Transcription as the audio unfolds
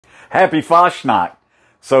Happy Fasnacht!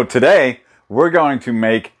 So today, we're going to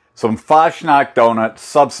make some Fasnacht donut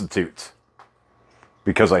substitutes.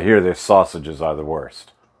 Because I hear their sausages are the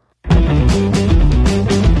worst.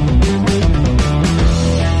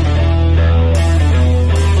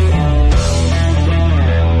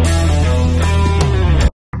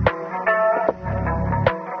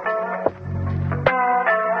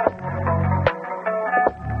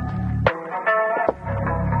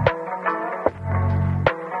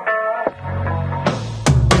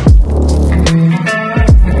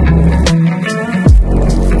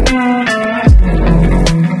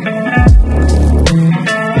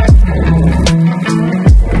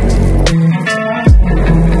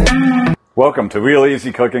 Welcome to Real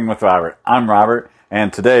Easy Cooking with Robert. I'm Robert,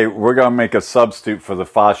 and today we're going to make a substitute for the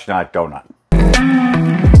Fasnacht donut.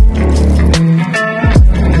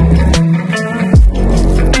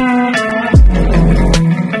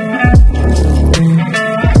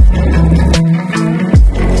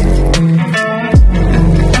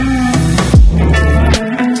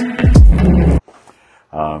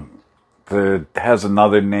 It has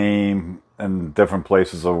another name in different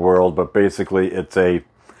places of the world, but basically it's a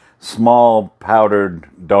small powdered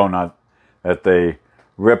donut that they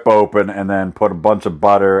rip open and then put a bunch of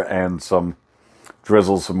butter and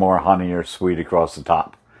drizzle some more honey or sweet across the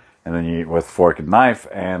top. And then you eat with fork and knife,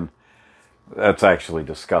 and that's actually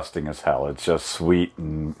disgusting as hell. It's just sweet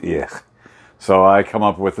and ugh. So I come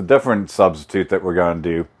up with a different substitute that we're going to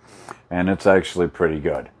do, and it's actually pretty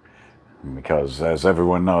good. Because, as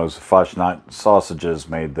everyone knows, Fasnacht sausages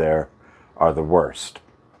made there are the worst.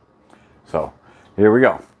 So, here we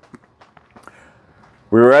go.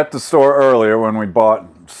 We were at the store earlier when we bought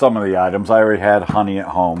some of the items. I already had honey at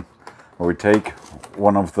home. We take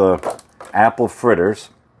one of the apple fritters,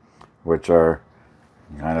 which are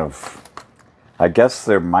kind of, I guess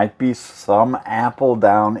there might be some apple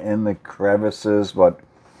down in the crevices, but,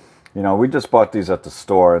 you know, we just bought these at the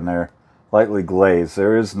store and they're lightly glazed.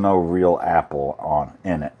 There is no real apple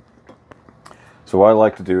in it. So what I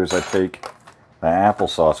like to do is I take the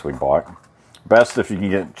applesauce we bought. Best if you can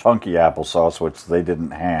get chunky applesauce, which they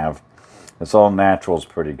didn't have. It's all natural is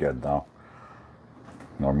pretty good though.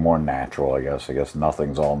 Or more natural, I guess. I guess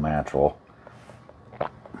nothing's all natural.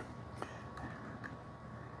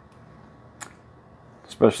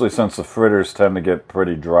 Especially since the fritters tend to get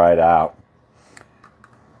pretty dried out.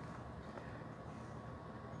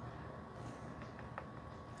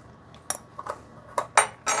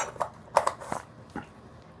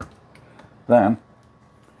 Then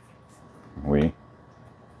we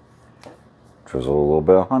drizzle a little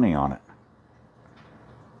bit of honey on it.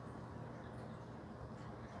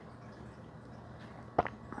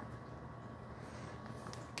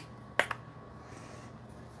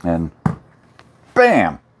 And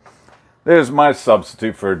bam! There's my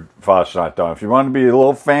substitute for Fasnacht donut. If you want to be a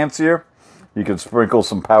little fancier, you can sprinkle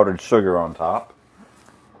some powdered sugar on top.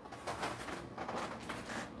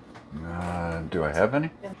 Do I have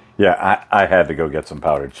any? Yeah, I had to go get some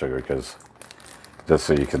powdered sugar because, just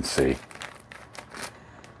so you can see.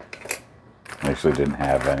 I actually didn't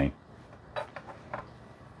have any.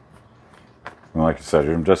 And like I said,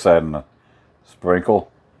 I'm just adding a sprinkle.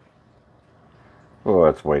 Oh,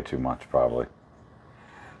 that's way too much probably.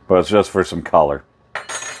 But it's just for some color.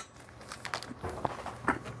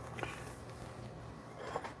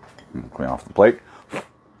 Clean off the plate.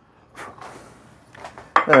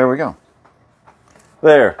 There we go.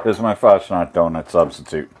 There is my Fasnacht donut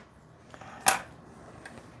substitute.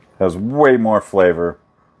 Has way more flavor,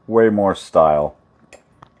 way more style.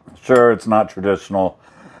 Sure, it's not traditional.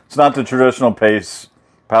 It's not the traditional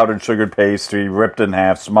powdered sugar pastry, ripped in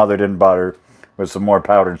half, smothered in butter, with some more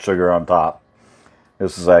powdered sugar on top.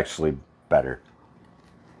 This is actually better.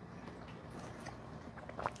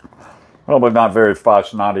 Probably not very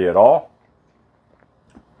Fasnacht-y at all.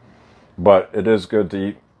 But it is good to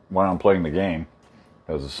eat when I'm playing the game.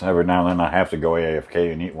 Because every now and then I have to go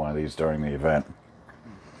AFK and eat one of these during the event.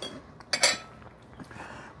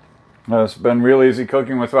 It's been Real Easy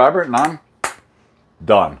Cooking with Robert, and I'm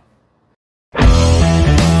done.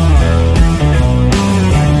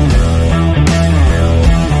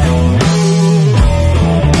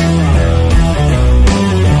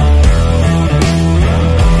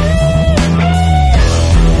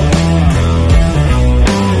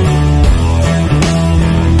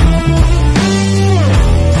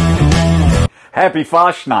 Happy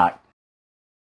Fasnacht!